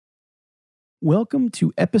Welcome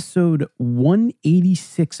to episode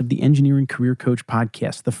 186 of the Engineering Career Coach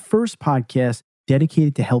podcast, the first podcast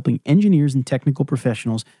dedicated to helping engineers and technical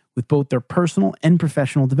professionals with both their personal and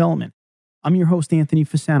professional development. I'm your host, Anthony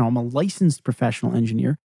Fasano. I'm a licensed professional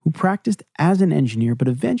engineer who practiced as an engineer, but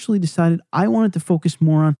eventually decided I wanted to focus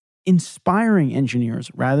more on inspiring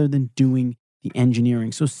engineers rather than doing the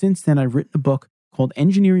engineering. So since then, I've written a book called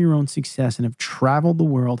Engineer Your Own Success and have traveled the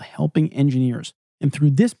world helping engineers. And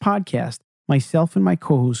through this podcast, myself and my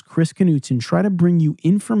co-host, Chris Knutson, try to bring you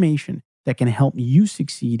information that can help you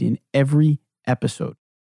succeed in every episode.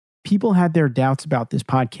 People had their doubts about this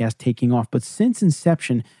podcast taking off, but since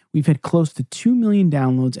inception, we've had close to 2 million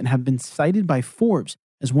downloads and have been cited by Forbes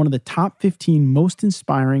as one of the top 15 most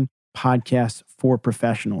inspiring podcasts for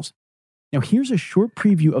professionals. Now, here's a short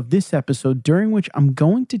preview of this episode during which I'm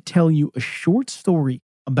going to tell you a short story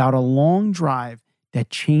about a long drive that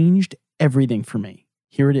changed everything for me.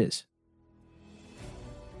 Here it is.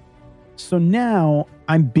 So now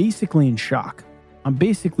I'm basically in shock. I'm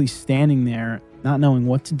basically standing there not knowing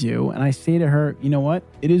what to do. And I say to her, you know what?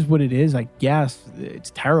 It is what it is. I guess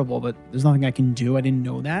it's terrible, but there's nothing I can do. I didn't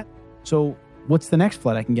know that. So what's the next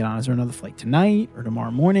flight I can get on? Is there another flight tonight or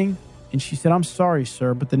tomorrow morning? And she said, I'm sorry,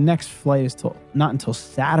 sir, but the next flight is not until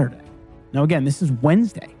Saturday. Now, again, this is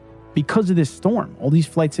Wednesday. Because of this storm, all these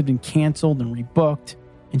flights have been canceled and rebooked.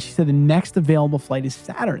 And she said the next available flight is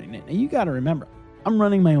Saturday. Now, you got to remember, I'm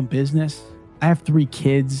running my own business. I have 3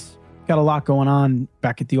 kids, got a lot going on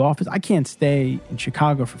back at the office. I can't stay in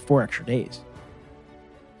Chicago for 4 extra days.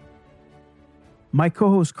 My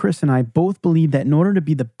co-host Chris and I both believe that in order to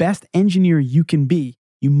be the best engineer you can be,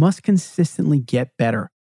 you must consistently get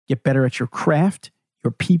better. Get better at your craft,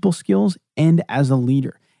 your people skills, and as a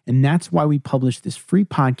leader. And that's why we publish this free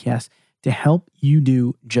podcast to help you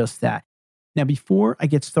do just that. Now, before I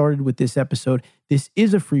get started with this episode, this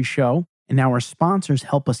is a free show. And our sponsors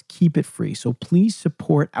help us keep it free. So please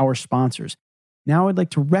support our sponsors. Now I'd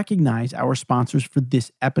like to recognize our sponsors for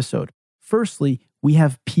this episode. Firstly, we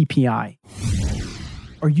have PPI.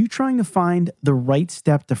 Are you trying to find the right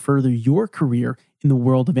step to further your career in the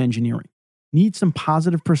world of engineering? Need some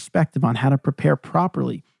positive perspective on how to prepare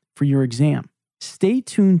properly for your exam? Stay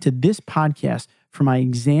tuned to this podcast for my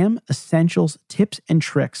exam essentials, tips, and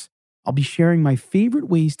tricks. I'll be sharing my favorite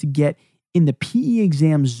ways to get in the PE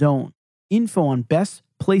exam zone. Info on best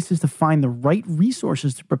places to find the right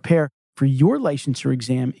resources to prepare for your licensure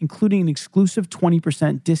exam, including an exclusive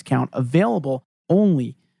 20% discount available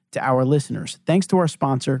only to our listeners. Thanks to our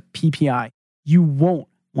sponsor, PPI. You won't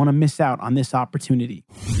want to miss out on this opportunity.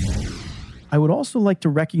 I would also like to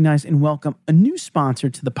recognize and welcome a new sponsor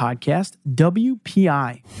to the podcast,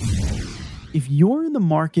 WPI. If you're in the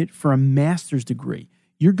market for a master's degree,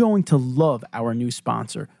 you're going to love our new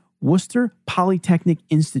sponsor. Worcester Polytechnic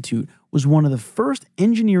Institute was one of the first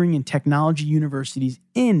engineering and technology universities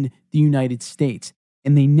in the United States,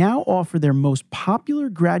 and they now offer their most popular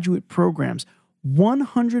graduate programs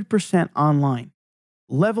 100% online.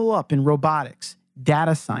 Level up in robotics,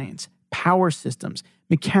 data science, power systems,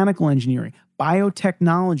 mechanical engineering,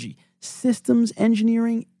 biotechnology, systems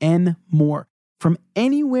engineering, and more from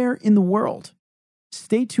anywhere in the world.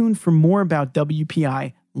 Stay tuned for more about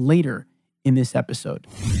WPI later in this episode.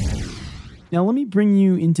 Now, let me bring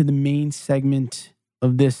you into the main segment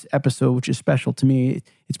of this episode, which is special to me.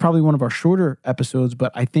 It's probably one of our shorter episodes,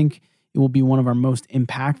 but I think it will be one of our most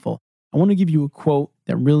impactful. I want to give you a quote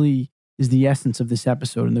that really is the essence of this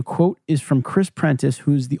episode. And the quote is from Chris Prentice,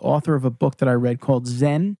 who's the author of a book that I read called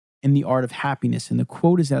Zen and the Art of Happiness. And the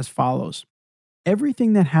quote is as follows: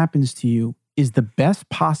 "Everything that happens to you is the best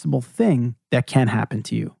possible thing that can happen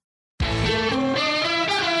to you."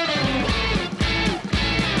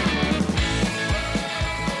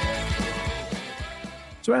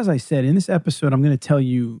 So as I said, in this episode, I'm going to tell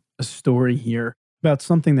you a story here about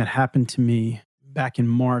something that happened to me back in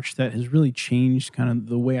March that has really changed kind of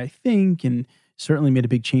the way I think and certainly made a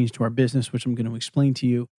big change to our business, which I'm going to explain to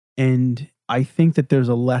you. And I think that there's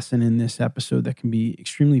a lesson in this episode that can be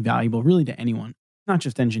extremely valuable really to anyone, not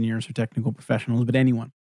just engineers or technical professionals, but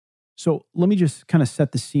anyone. So let me just kind of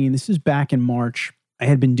set the scene. This is back in March. I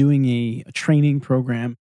had been doing a training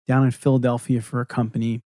program down in Philadelphia for a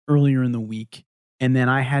company earlier in the week. And then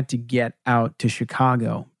I had to get out to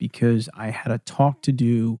Chicago because I had a talk to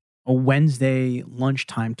do, a Wednesday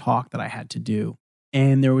lunchtime talk that I had to do.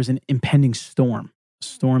 And there was an impending storm, a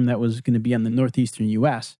storm that was going to be on the northeastern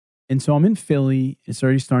US. And so I'm in Philly. It's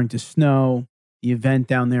already starting to snow. The event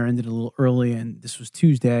down there ended a little early, and this was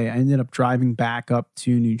Tuesday. I ended up driving back up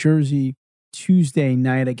to New Jersey Tuesday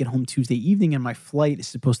night. I get home Tuesday evening, and my flight is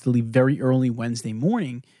supposed to leave very early Wednesday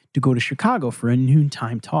morning to go to Chicago for a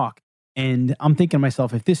noontime talk. And I'm thinking to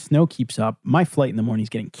myself, if this snow keeps up, my flight in the morning is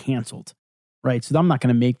getting canceled, right? So I'm not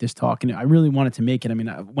going to make this talk. And I really wanted to make it. I mean,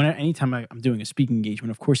 anytime I'm doing a speaking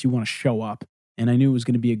engagement, of course you want to show up. And I knew it was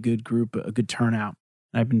going to be a good group, a good turnout.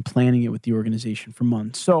 And I've been planning it with the organization for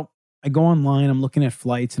months. So I go online, I'm looking at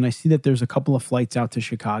flights, and I see that there's a couple of flights out to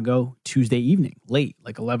Chicago Tuesday evening, late,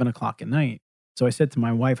 like 11 o'clock at night. So I said to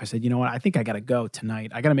my wife, I said, you know what? I think I got to go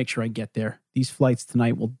tonight. I got to make sure I get there. These flights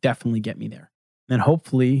tonight will definitely get me there. And then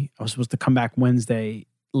hopefully, I was supposed to come back Wednesday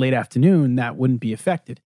late afternoon. That wouldn't be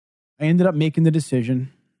affected. I ended up making the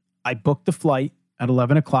decision. I booked the flight at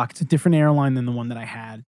 11 o'clock. It's a different airline than the one that I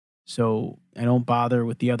had. So I don't bother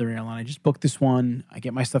with the other airline. I just booked this one. I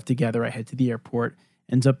get my stuff together. I head to the airport.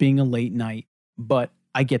 Ends up being a late night, but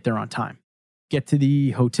I get there on time. Get to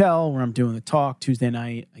the hotel where I'm doing the talk Tuesday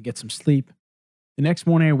night. I get some sleep. The next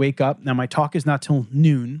morning I wake up. Now my talk is not till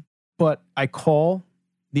noon, but I call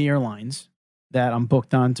the airlines that I'm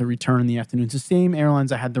booked on to return in the afternoon. It's the same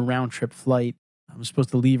airlines I had the round trip flight. I was supposed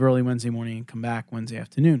to leave early Wednesday morning and come back Wednesday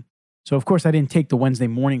afternoon. So of course I didn't take the Wednesday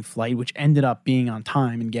morning flight, which ended up being on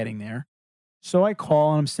time and getting there. So I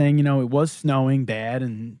call and I'm saying, it was snowing bad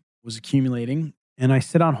and was accumulating. And I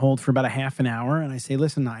sit on hold for about a half an hour and I say,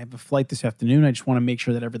 listen, I have a flight this afternoon. I just want to make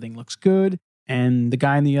sure that everything looks good. And the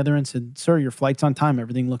guy on the other end said, sir, your flight's on time.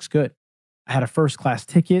 Everything looks good. I had a first class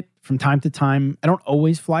ticket. From time to time, I don't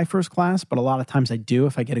always fly first class, but a lot of times I do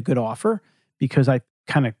if I get a good offer because I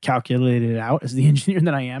kind of calculated it out as the engineer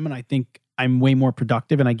that I am. And I think I'm way more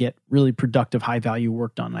productive and I get really productive, high value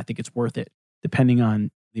work done. I think it's worth it depending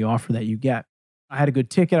on the offer that you get. I had a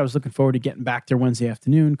good ticket. I was looking forward to getting back there Wednesday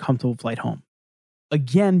afternoon, comfortable flight home.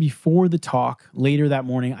 Again, before the talk, later that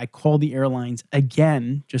morning, I called the airlines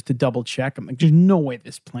again just to double check. I'm like, there's no way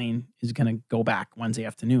this plane is going to go back Wednesday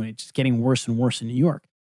afternoon. It's just getting worse and worse in New York.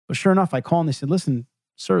 But sure enough, I called and they said, listen,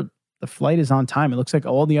 sir, the flight is on time. It looks like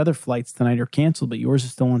all the other flights tonight are canceled, but yours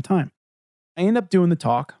is still on time. I ended up doing the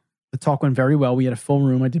talk. The talk went very well. We had a full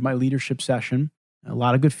room. I did my leadership session, a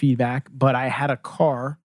lot of good feedback, but I had a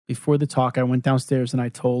car before the talk. I went downstairs and I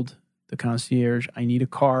told the concierge, I need a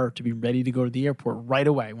car to be ready to go to the airport right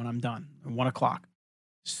away when I'm done at 1 o'clock.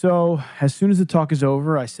 So as soon as the talk is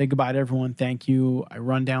over, I say goodbye to everyone. Thank you. I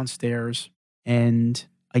run downstairs and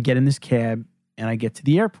I get in this cab and I get to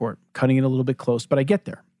the airport, cutting it a little bit close, but I get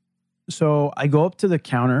there. So I go up to the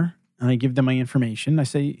counter and I give them my information. I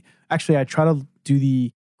say, actually, I try to do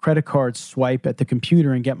the credit card swipe at the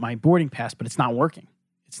computer and get my boarding pass, but it's not working.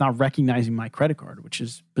 It's not recognizing my credit card, which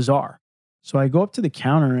is bizarre. So I go up to the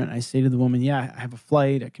counter and I say to the woman, yeah, I have a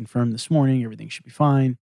flight. I confirmed this morning. Everything should be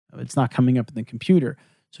fine. It's not coming up in the computer.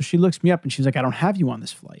 So she looks me up and she's like, I don't have you on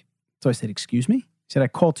this flight. So I said, excuse me? I said, I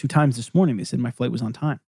called 2 times this morning. They said my flight was on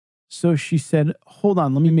time. So she said, hold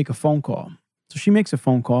on, let me make a phone call. So she makes a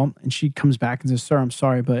phone call and she comes back and says, sir, I'm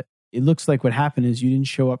sorry, but it looks like what happened is you didn't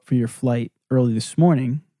show up for your flight early this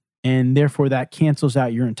morning. And therefore that cancels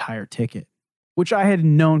out your entire ticket. Which I had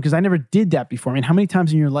known because I never did that before. I mean, how many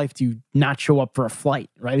times in your life do you not show up for a flight,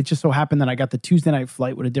 right? It just so happened that I got the Tuesday night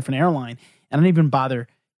flight with a different airline and I didn't even bother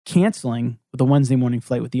canceling with the Wednesday morning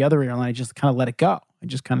flight with the other airline. I just kind of let it go. I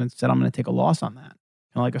just kind of said, I'm going to take a loss on that, kind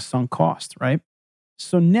of like a sunk cost, right?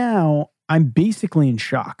 So now I'm basically in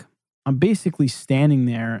shock. I'm basically standing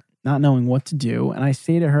there not knowing what to do. And I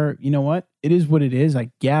say to her, you know what? It is what it is.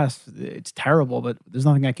 I guess it's terrible, but there's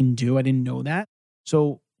nothing I can do. I didn't know that.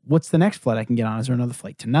 So what's the next flight I can get on? Is there another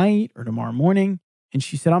flight tonight or tomorrow morning? And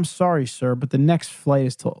she said, I'm sorry, sir, but the next flight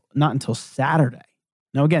is not until Saturday.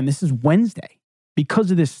 Now, again, this is Wednesday. Because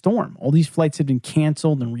of this storm, all these flights have been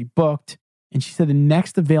canceled and rebooked. And she said the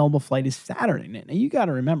next available flight is Saturday. Now, you got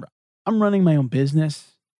to remember, I'm running my own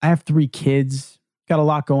business. I have 3 kids, got a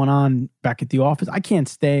lot going on back at the office. I can't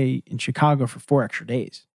stay in Chicago for 4 extra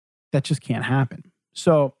days. That just can't happen.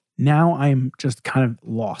 So now I'm just kind of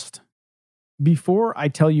lost. Before I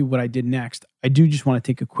tell you what I did next, I do just want to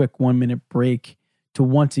take a quick 1-minute break to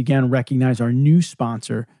once again recognize our new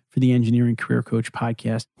sponsor for the Engineering Career Coach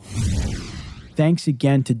podcast. Thanks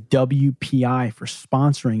again to WPI for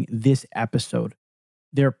sponsoring this episode.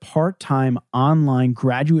 Their part-time online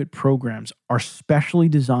graduate programs are specially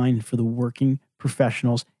designed for the working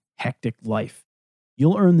professional's hectic life.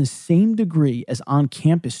 You'll earn the same degree as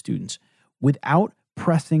on-campus students without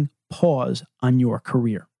pressing pause on your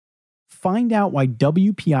career. Find out why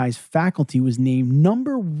WPI's faculty was named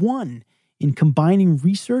number 1 in combining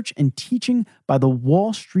research and teaching by the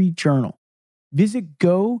Wall Street Journal. Visit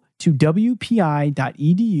go to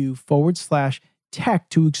wpi.edu/tech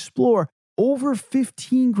to explore over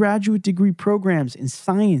 15 graduate degree programs in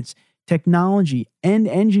science, technology, and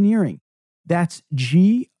engineering. That's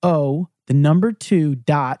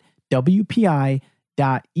go2.wpi.edu/tech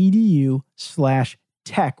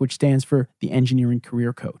go2.edu/tech, which stands for the Engineering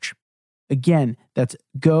Career Coach. Again, that's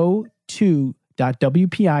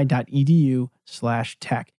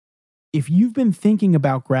go2.wpi.edu/tech. If you've been thinking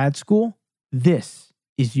about grad school, this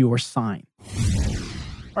is your sign.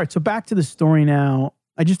 All right, so back to the story now.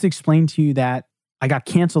 I just explained to you that I got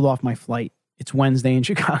canceled off my flight. It's Wednesday in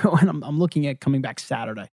Chicago, and I'm looking at coming back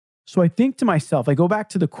Saturday. So I think to myself, I go back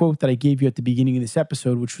to the quote that I gave you at the beginning of this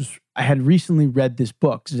episode, which was, I had recently read this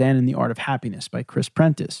book, Zen and the Art of Happiness by Chris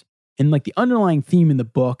Prentice. And like the underlying theme in the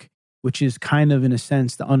book, which is kind of in a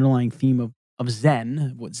sense the underlying theme of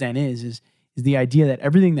Zen, what Zen is the idea that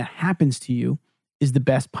everything that happens to you is the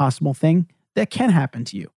best possible thing that can happen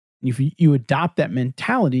to you. And if you adopt that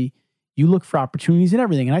mentality, you look for opportunities in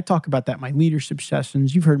everything. And I talk about that in my leadership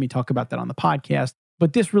sessions. You've heard me talk about that on the podcast.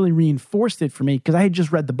 But this really reinforced it for me because I had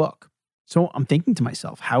just read the book. So I'm thinking to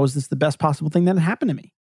myself, how is this the best possible thing that had happened to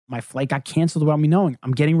me? My flight got canceled without me knowing.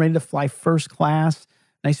 I'm getting ready to fly first class,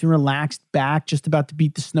 nice and relaxed, back, just about to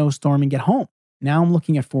beat the snowstorm and get home. Now I'm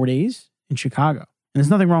looking at 4 days in Chicago. And there's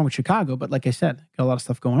nothing wrong with Chicago, but like I said, got a lot of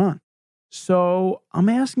stuff going on. So I'm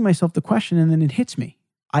asking myself the question, and then it hits me.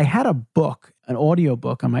 I had a book, an audio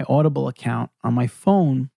book on my Audible account on my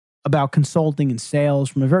phone about consulting and sales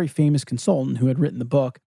from a very famous consultant who had written the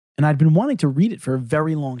book. And I'd been wanting to read it for a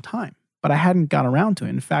very long time, but I hadn't got around to it.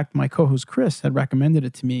 In fact, my co-host Chris had recommended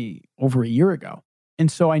it to me over a year ago.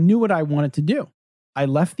 And so I knew what I wanted to do. I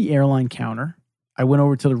left the airline counter. I went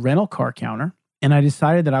over to the rental car counter, and I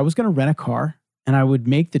decided that I was going to rent a car, and I would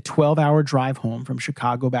make the 12-hour drive home from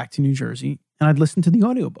Chicago back to New Jersey, and I'd listen to the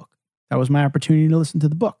audiobook. That was my opportunity to listen to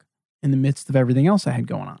the book in the midst of everything else I had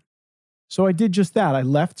going on. So I did just that. I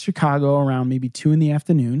left Chicago around maybe 2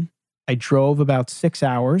 p.m. I drove about 7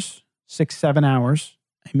 hours.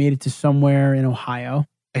 I made it to somewhere in Ohio.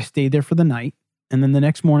 I stayed there for the night. And then the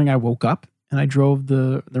next morning I woke up and I drove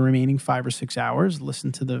the remaining 5 or 6 hours,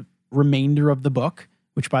 listened to the remainder of the book,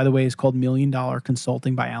 which by the way is called $1 Million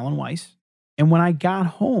Consulting by Alan Weiss. And when I got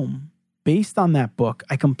home, based on that book,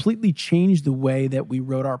 I completely changed the way that we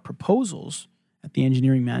wrote our proposals at the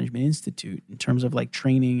Engineering Management Institute in terms of like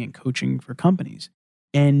training and coaching for companies.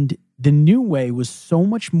 And the new way was so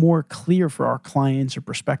much more clear for our clients or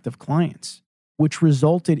prospective clients, which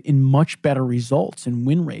resulted in much better results and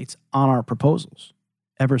win rates on our proposals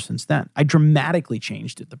ever since then. I dramatically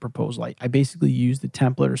changed it, the proposal. I basically used the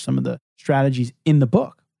template or some of the strategies in the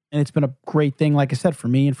book. And it's been a great thing, like I said, for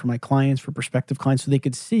me and for my clients, for prospective clients, so they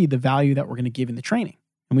could see the value that we're going to give in the training.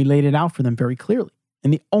 And we laid it out for them very clearly.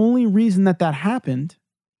 And the only reason that happened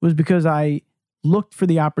was because I looked for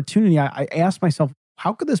the opportunity. I asked myself,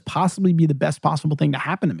 how could this possibly be the best possible thing to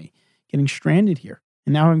happen to me? Getting stranded here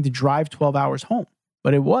and now having to drive 12 hours home.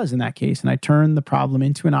 But it was in that case. And I turned the problem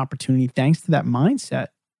into an opportunity thanks to that mindset.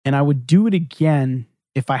 And I would do it again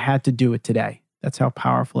if I had to do it today. That's how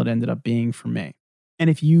powerful it ended up being for me. And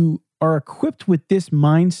if you are equipped with this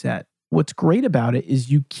mindset, what's great about it is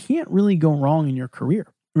you can't really go wrong in your career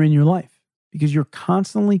or in your life. Because you're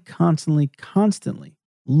constantly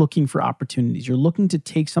looking for opportunities. You're looking to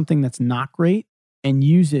take something that's not great and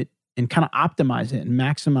use it and kind of optimize it and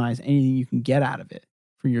maximize anything you can get out of it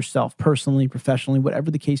for yourself, personally, professionally,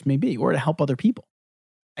 whatever the case may be, or to help other people.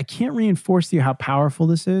 I can't reinforce to you how powerful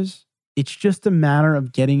this is. It's just a matter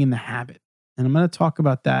of getting in the habit. And I'm going to talk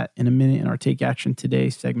about that in a minute in our Take Action Today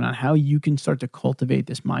segment on how you can start to cultivate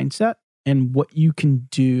this mindset and what you can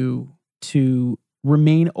do to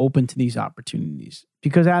remain open to these opportunities.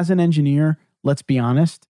 Because as an engineer, let's be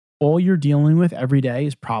honest, all you're dealing with every day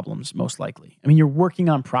is problems, most likely. I mean, you're working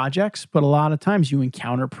on projects, but a lot of times you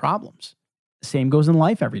encounter problems. The same goes in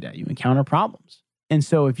life every day. You encounter problems. And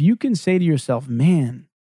so if you can say to yourself, man,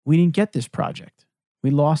 we didn't get this project.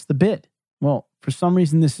 We lost the bid. Well, for some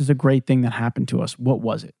reason, this is a great thing that happened to us. What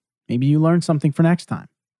was it? Maybe you learned something for next time.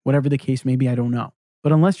 Whatever the case may be, I don't know.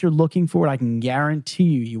 But unless you're looking for it, I can guarantee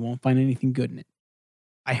you won't find anything good in it.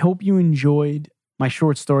 I hope you enjoyed my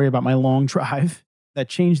short story about my long drive that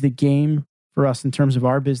changed the game for us in terms of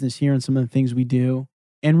our business here and some of the things we do,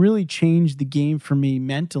 and really changed the game for me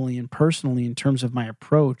mentally and personally in terms of my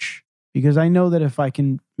approach. Because I know that if I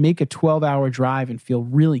can make a 12-hour drive and feel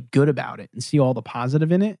really good about it and see all the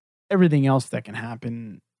positive in it, everything else that can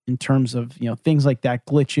happen in terms of, things like that,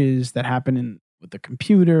 glitches that happen with the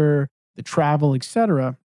computer, the travel,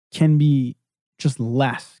 etc., can be just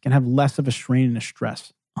less, can have less of a strain and a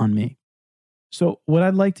stress on me. So what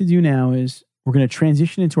I'd like to do now is we're going to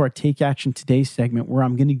transition into our Take Action Today segment where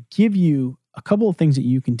I'm going to give you a couple of things that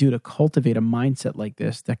you can do to cultivate a mindset like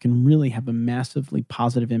this that can really have a massively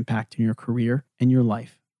positive impact in your career and your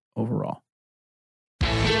life overall.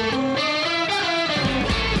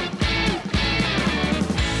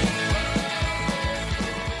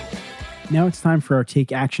 Now it's time for our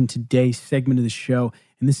Take Action Today segment of the show.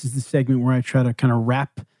 And this is the segment where I try to kind of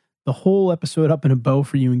wrap the whole episode up in a bow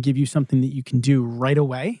for you and give you something that you can do right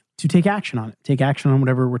away to take action on it. Take action on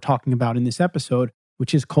whatever we're talking about in this episode,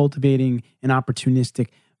 which is cultivating an opportunistic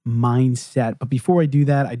mindset. But before I do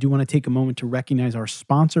that, I do want to take a moment to recognize our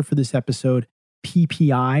sponsor for this episode,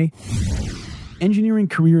 PPI. Engineering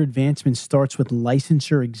career advancement starts with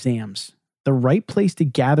licensure exams. The right place to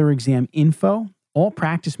gather exam info, all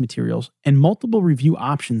practice materials, and multiple review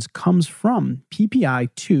options comes from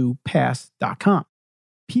PPI2Pass.com.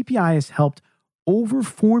 PPI has helped over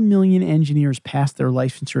 4 million engineers pass their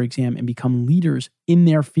licensure exam and become leaders in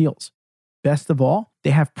their fields. Best of all, they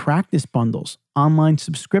have practice bundles, online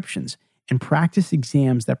subscriptions, and practice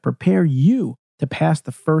exams that prepare you to pass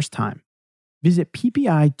the first time. Visit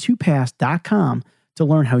PPI2Pass.com to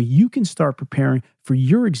learn how you can start preparing for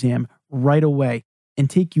your exam right away and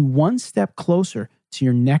take you one step closer to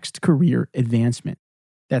your next career advancement.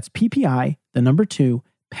 That's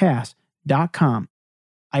PPI2Pass.com.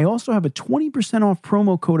 I also have a 20% off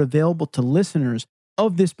promo code available to listeners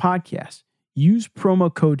of this podcast. Use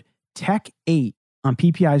promo code TECC8 on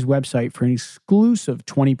PPI's website for an exclusive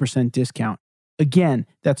 20% discount. Again,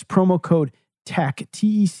 that's promo code TECC,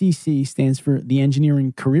 TECC stands for the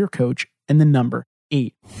Engineering Career Coach, and the number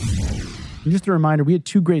 8. And just a reminder, we had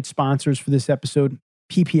 2 great sponsors for this episode,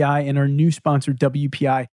 PPI and our new sponsor,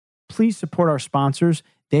 WPI. Please support our sponsors.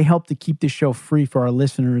 They help to keep this show free for our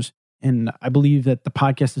listeners. And I believe that the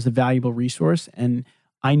podcast is a valuable resource. And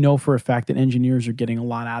I know for a fact that engineers are getting a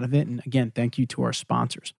lot out of it. And again, thank you to our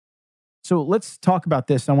sponsors. So let's talk about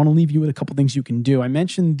this. I want to leave you with a couple things you can do. I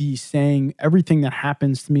mentioned the saying, everything that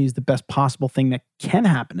happens to me is the best possible thing that can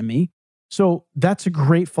happen to me. So that's a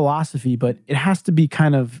great philosophy, but it has to be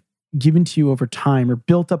kind of given to you over time or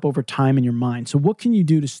built up over time in your mind. So what can you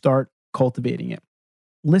do to start cultivating it?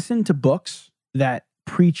 Listen to books that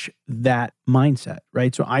preach that mindset,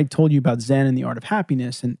 right? So I told you about Zen and the Art of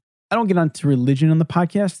Happiness, and I don't get onto religion on the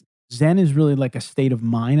podcast. Zen is really like a state of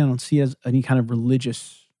mind. I don't see it as any kind of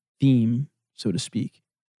religious theme, so to speak.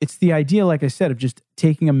 It's the idea, like I said, of just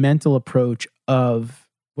taking a mental approach of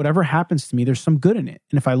whatever happens to me, there's some good in it.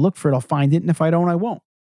 And if I look for it, I'll find it. And if I don't, I won't.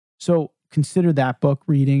 So consider that book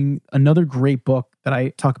reading. Another great book that I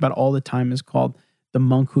talk about all the time is called The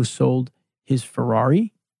Monk Who Sold His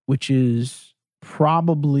Ferrari, which is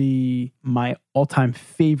probably my all-time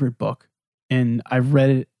favorite book. And I've read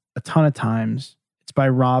it a ton of times. It's by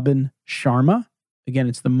Robin Sharma. Again,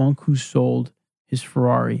 it's The Monk Who Sold His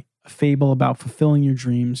Ferrari, a fable about fulfilling your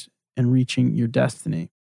dreams and reaching your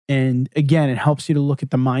destiny. And again, it helps you to look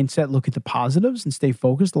at the mindset, look at the positives and stay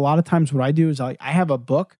focused. A lot of times what I do is I have a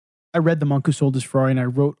book. I read The Monk Who Sold His Ferrari and I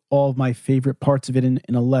wrote all of my favorite parts of it in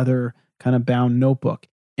a leather kind of bound notebook.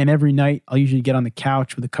 And every night I'll usually get on the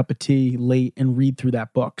couch with a cup of tea late and read through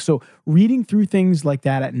that book. So reading through things like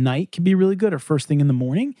that at night can be really good, or first thing in the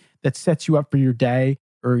morning that sets you up for your day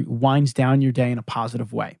or winds down your day in a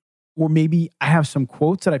positive way. Or maybe I have some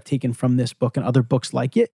quotes that I've taken from this book and other books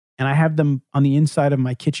like it, and I have them on the inside of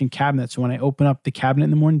my kitchen cabinet. So when I open up the cabinet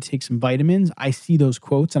in the morning to take some vitamins, I see those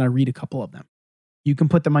quotes and I read a couple of them. You can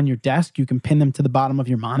put them on your desk. You can pin them to the bottom of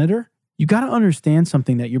your monitor. You got to understand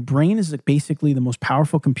something, that your brain is like basically the most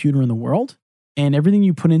powerful computer in the world, and everything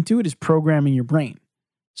you put into it is programming your brain.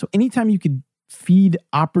 So anytime you could feed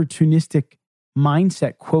opportunistic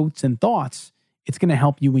mindset quotes and thoughts, it's going to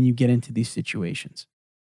help you when you get into these situations.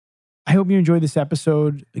 I hope you enjoyed this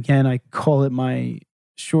episode. Again, I call it my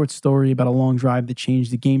short story about a long drive that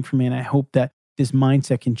changed the game for me. And I hope that this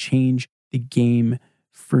mindset can change the game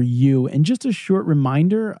for you. And just a short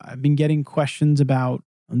reminder, I've been getting questions about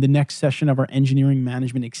the next session of our Engineering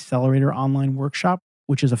Management Accelerator online workshop,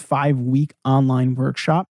 which is a 5-week online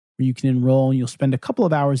workshop where you can enroll. You'll spend a couple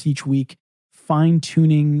of hours each week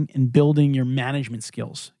fine-tuning and building your management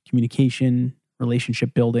skills, communication,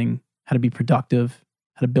 relationship building, how to be productive,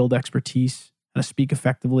 how to build expertise, how to speak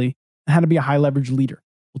effectively, and how to be a high-leverage leader.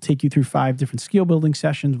 We'll take you through 5 different skill-building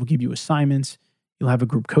sessions. We'll give you assignments. You'll have a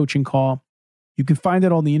group coaching call. You can find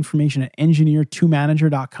out all the information at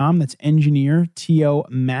engineer2manager.com. That's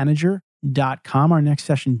engineer2manager.com. Our next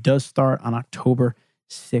session does start on October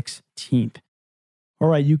 16th. All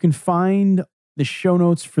right, you can find the show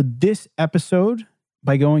notes for this episode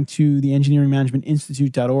by going to the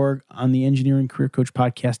engineeringmanagementinstitute.org on the Engineering Career Coach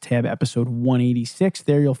Podcast tab, episode 186.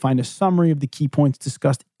 There you'll find a summary of the key points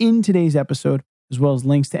discussed in today's episode, as well as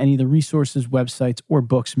links to any of the resources, websites, or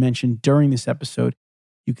books mentioned during this episode.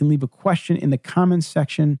 You can leave a question in the comments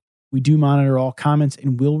section. We do monitor all comments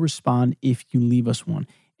and will respond if you leave us one.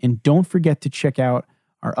 And don't forget to check out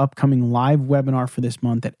our upcoming live webinar for this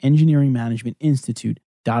month at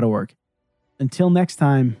engineeringmanagementinstitute.org. Until next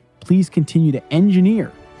time, please continue to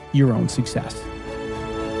engineer your own success.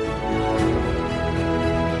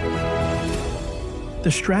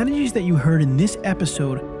 The strategies that you heard in this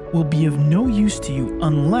episode will be of no use to you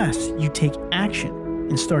unless you take action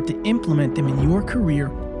and start to implement them in your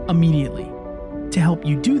career immediately. To help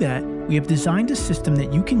you do that, we have designed a system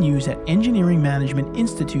that you can use at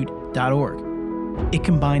engineeringmanagementinstitute.org. It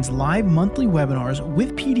combines live monthly webinars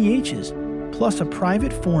with PDHs, plus a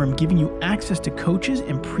private forum giving you access to coaches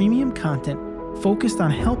and premium content focused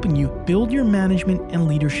on helping you build your management and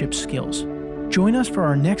leadership skills. Join us for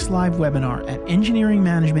our next live webinar at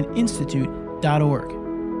engineeringmanagementinstitute.org,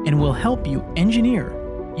 and we'll help you engineer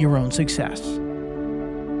your own success.